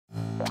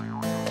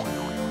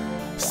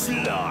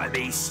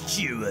Slimy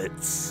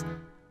Stuarts.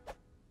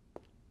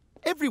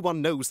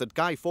 Everyone knows that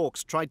Guy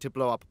Fawkes tried to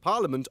blow up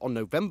Parliament on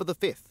November the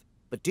 5th.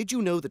 But did you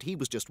know that he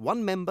was just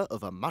one member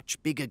of a much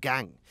bigger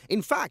gang?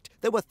 In fact,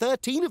 there were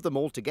 13 of them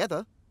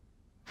altogether.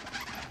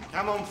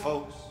 Come on,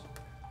 Fawkes.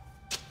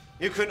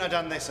 You couldn't have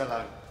done this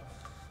alone.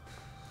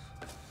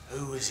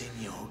 Who was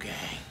in your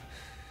gang?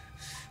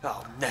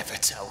 I'll never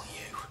tell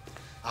you.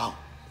 Oh,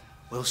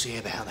 we'll see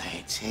about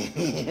that.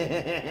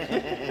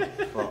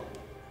 What?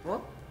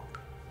 What?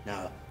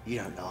 No, you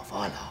don't laugh,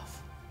 I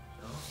laugh.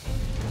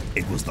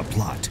 It was the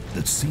plot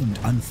that seemed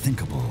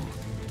unthinkable.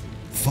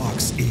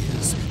 Fawkes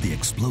is the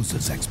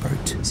explosives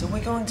expert. So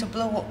we're going to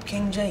blow up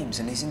King James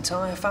and his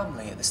entire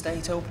family at the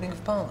state opening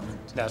of Parliament?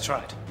 That's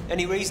right.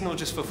 Any reason or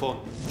just for fun?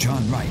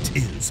 John Wright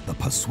is the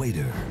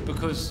persuader.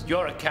 Because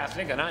you're a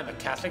Catholic and I'm a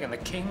Catholic and the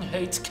King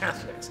hates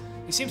Catholics.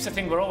 He seems to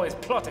think we're always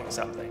plotting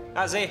something.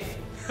 As if.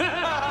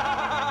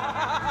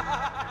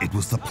 It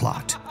was the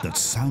plot that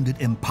sounded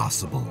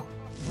impossible.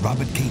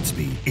 Robert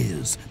Catesby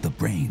is the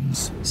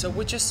brains. So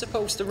we're just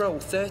supposed to roll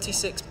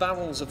 36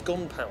 barrels of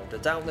gunpowder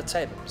down the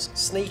Thames,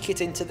 sneak it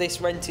into this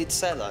rented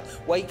cellar,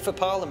 wait for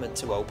Parliament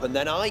to open,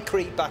 then I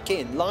creep back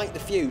in, light the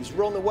fuse,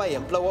 run away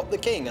and blow up the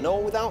King, and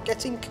all without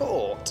getting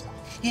caught?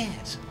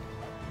 Yes.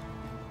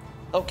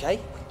 OK,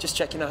 just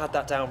checking I had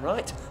that down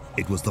right.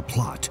 It was the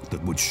plot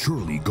that would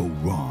surely go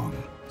wrong.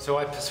 So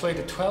I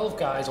persuaded 12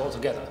 guys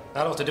altogether.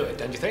 That ought to do it,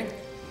 don't you think? Do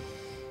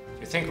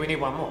you think we need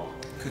one more?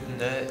 Couldn't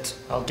hurt.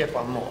 I'll get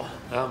one more.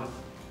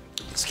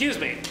 Excuse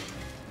me.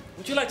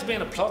 Would you like to be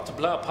in a plot to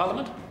blow up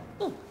Parliament?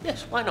 Oh,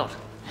 yes, why not?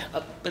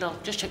 But I'll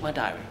just check my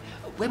diary.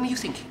 When were you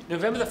thinking?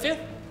 November the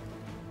 5th?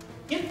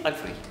 Yeah, I'm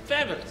free.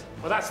 Fabulous.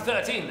 Well, that's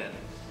 13 then.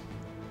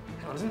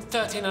 Hang on, isn't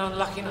 13 an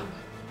unlucky number?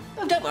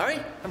 Oh, don't worry.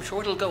 I'm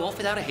sure it'll go off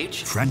without a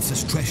hitch.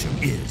 Francis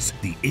Tresham is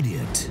the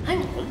idiot.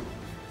 Hang on.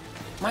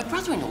 My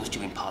brother-in-law's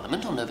due in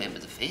Parliament on November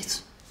the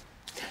 5th.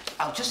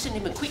 I'll just send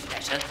him a quick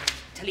letter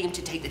telling him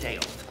to take the day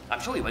off. I'm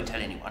sure he won't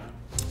tell anyone.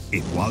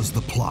 It was the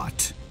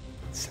plot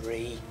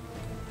 3,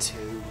 2,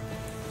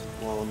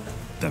 1.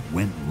 that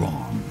went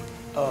wrong.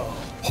 Oh.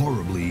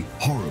 Horribly,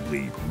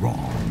 horribly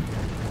wrong.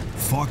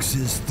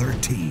 Fawkes'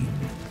 13.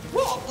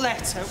 What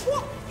letter?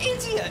 What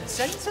idiot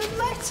sent a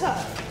letter?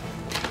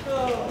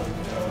 Oh,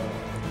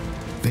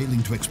 no.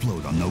 Failing to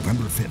explode on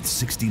November 5th,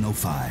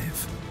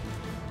 1605.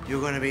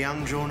 You're going to be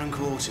hung, drawn and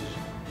quartered.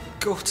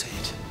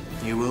 Gutted.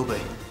 You will be.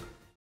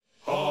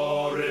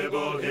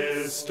 Horrible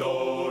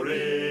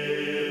Histories.